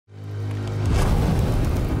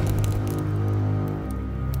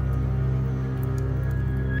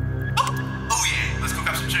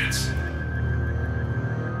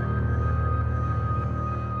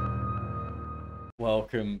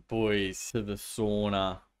Welcome, boys, to the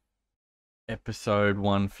sauna. Episode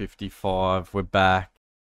 155. We're back.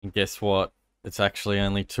 And guess what? It's actually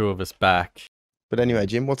only two of us back. But anyway,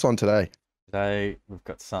 Jim, what's on today? Today, we've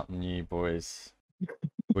got something new, boys.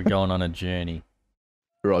 We're going on a journey.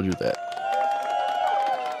 Roger that.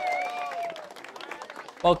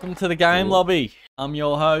 Welcome to the game lobby. I'm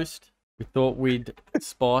your host. We thought we'd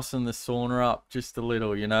spicing the sauna up just a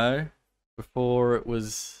little, you know? Before it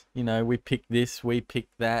was, you know, we pick this, we pick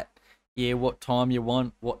that. Yeah, what time you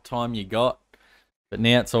want, what time you got. But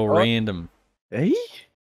now it's all random. Hey?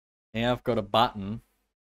 Now I've got a button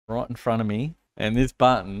right in front of me, and this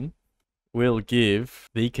button will give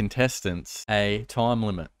the contestants a time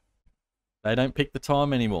limit. They don't pick the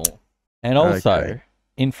time anymore. And also,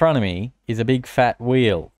 in front of me is a big fat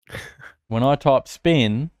wheel. When I type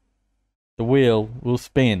spin, the wheel will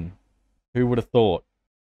spin. Who would have thought?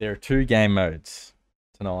 There are two game modes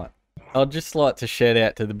tonight. I'd just like to shout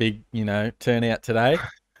out to the big, turnout today.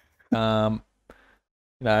 We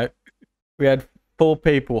had 4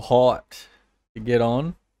 people hyped to get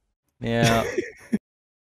on. Now,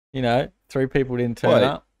 3 people didn't turn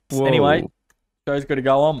up. Whoa. Anyway, show's got to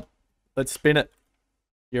go on. Let's spin it.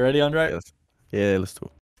 You ready, Andre? Yes. Yeah, let's do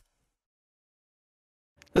it.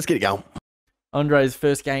 Let's get it going. Andre's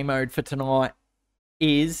first game mode for tonight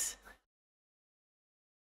is...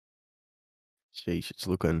 Sheesh, it's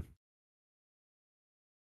looking...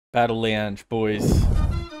 Battle Lounge, boys.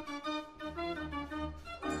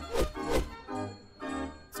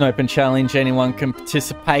 It's an open challenge. Anyone can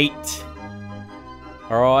participate.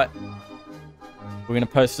 Alright. We're going to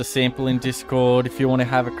post a sample in Discord. If you want to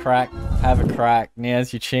have a crack, have a crack.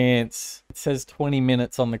 Now's your chance. It says 20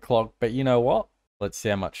 minutes on the clock, but you know what? Let's see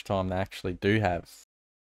how much time they actually do have.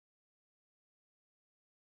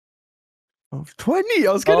 Oh, 20,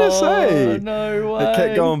 I was going to say. No way. It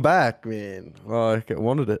kept going back, man. Like, it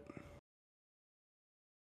wanted it.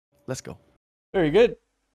 Let's go. Very good.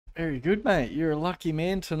 Very good, mate. You're a lucky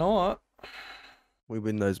man tonight. We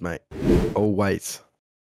win those, mate. Always.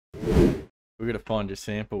 We're going to find your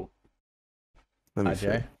sample. Let me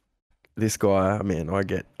see. This guy, I mean, I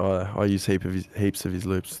use heaps of his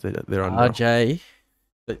loops. They're unreal. RJ.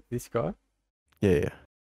 This guy? Yeah.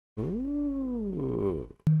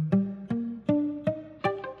 Ooh.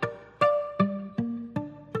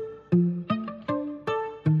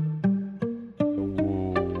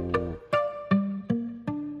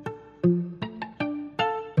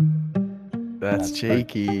 That's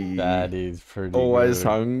cheeky. That is pretty Always good.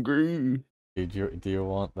 hungry. Do you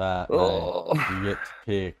want that? Oh. Mate? You get to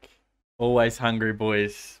pick. Always hungry,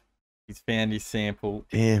 boys. He's found his sample.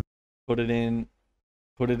 Damn. Put it in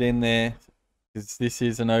there. Because this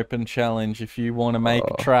is an open challenge. If you want to make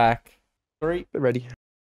a track. 3, They're ready.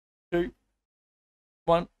 2,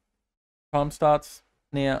 1. Time starts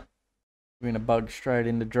now. We're going to bug straight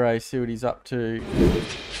into Dre, see what he's up to.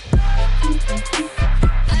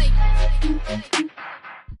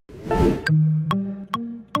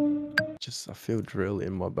 I feel drill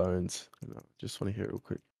in my bones. Just want to hear it real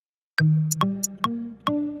quick.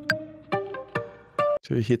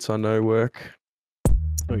 2 hits I know work.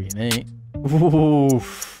 That's all you need.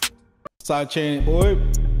 Oof. Side chain, boy.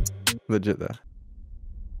 Legit there.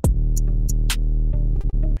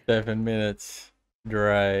 7 minutes.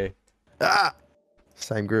 Dre. Ah!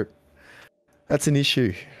 Same group. That's an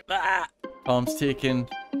issue. Ah! Time's ticking.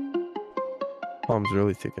 Time's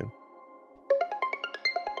really ticking.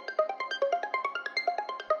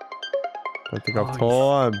 Don't think I've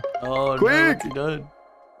time. Oh, quick! No, what's he done?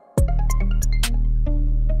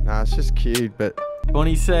 Nah, it's just cute, but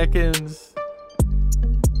 20 seconds.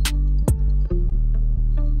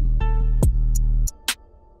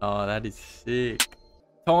 Oh, that is sick.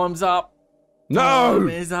 Time's up. no! Time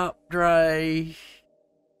is up, Dre.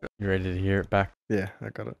 You ready to hear it back? Yeah, I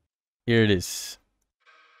got it. Here it is.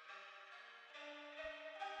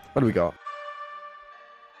 What do we got?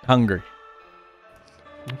 Hungry.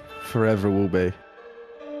 Forever will be.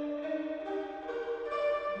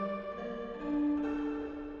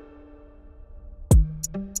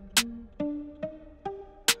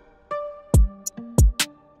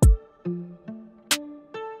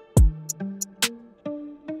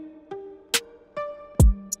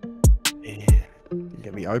 Yeah. You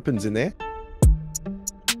get me opens in there.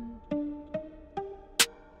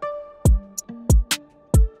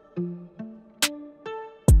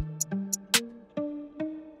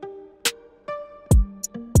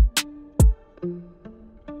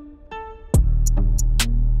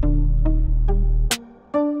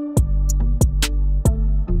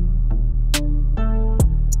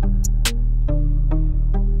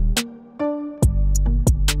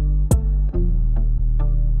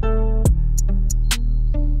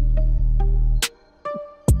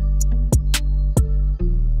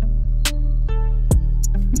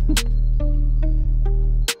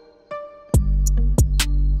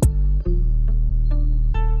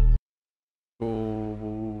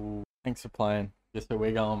 Thanks for playing. Guess who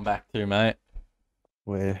we're going back to, mate?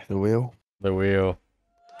 Where? The wheel? The wheel.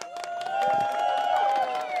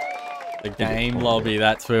 The game lobby,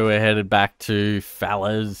 that's where we're headed back to,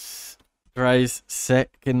 fellas. Dre's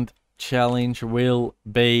second challenge will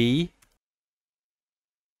be...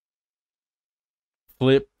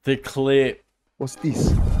 Flip the clip. What's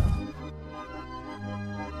this?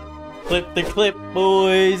 Flip the clip,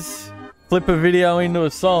 boys. Flip a video into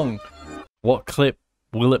a song. What clip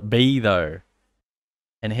will it be, though?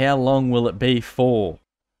 And how long will it be for?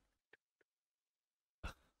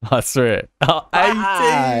 I swear. Oh,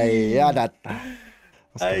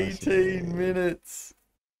 18 minutes.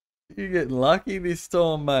 You're getting lucky this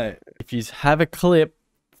time, mate. If you have a clip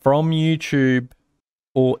from YouTube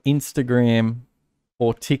or Instagram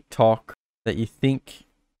or TikTok that you think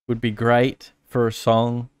would be great for a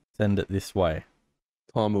song, send it this way.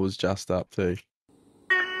 Timer was just up too.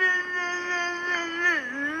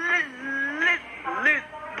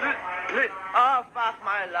 Oh, fuck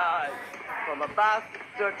my life. From a bus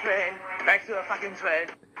to a train, back to a fucking train.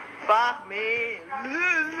 Fuck me.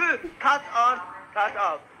 Touch on, touch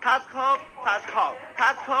off. Touch cough, touch cough.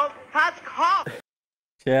 Touch cough, touch cough.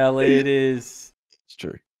 Cheerleaders. It's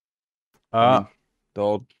true.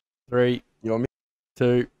 Dog. 3, You want me?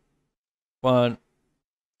 2, 1.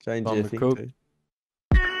 Change Time your to thing cook. too.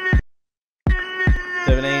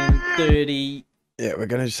 17:30. Yeah, we're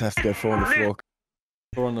gonna just have to go 4 on the floor.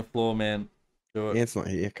 4 on the floor, man. Do it. Ant's not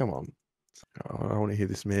here. Come on. Oh, I want to hear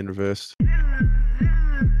this man reversed. Yeah,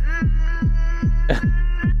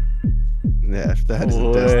 if that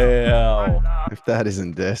isn't destiny. Wow. If that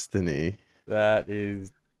isn't destiny. That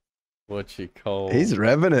is what you call... He's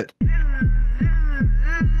revving it.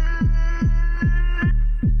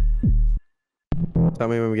 Tell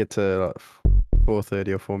me when we get to like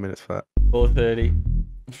 4:30 or 4 minutes flat. 4:30.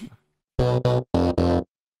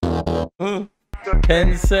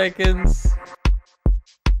 10 seconds.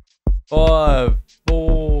 5,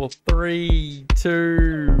 4, 3,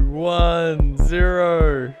 2, 1,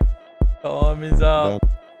 0. Time is up.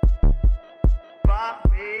 How do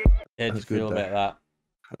you That's feel good, about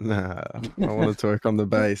that? Nah, I want to work on the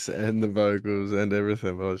bass and the vocals and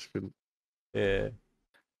everything, but I just couldn't. Yeah.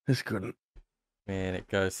 Just couldn't. Man, it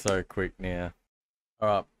goes so quick now.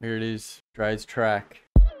 Alright, here it is. Dre's track.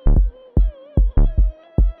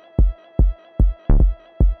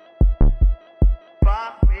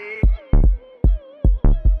 Fuck me.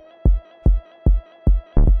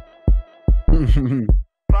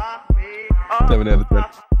 7 out of 10.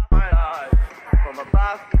 My life. From a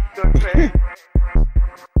bus to a train.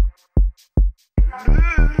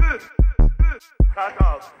 Touch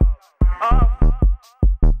off.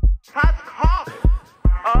 Touch cough.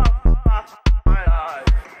 Fuck my life.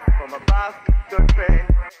 From a bus to a train.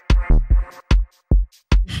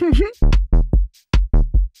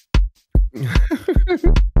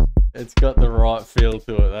 It's got the right feel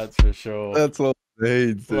to it, that's for sure. That's all it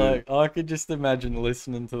needs, dude. Like, I could just imagine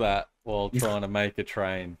listening to that while trying to make a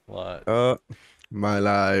train. Like, My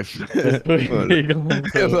life. just giggling to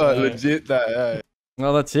it, Like, mate. legit that, eh?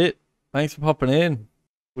 Well, that's it. Thanks for popping in.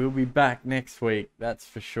 We'll be back next week, that's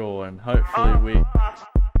for sure, and hopefully we...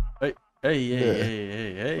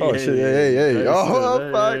 Hey. Oh, shit, hey.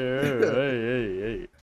 Oh, fuck. Hey.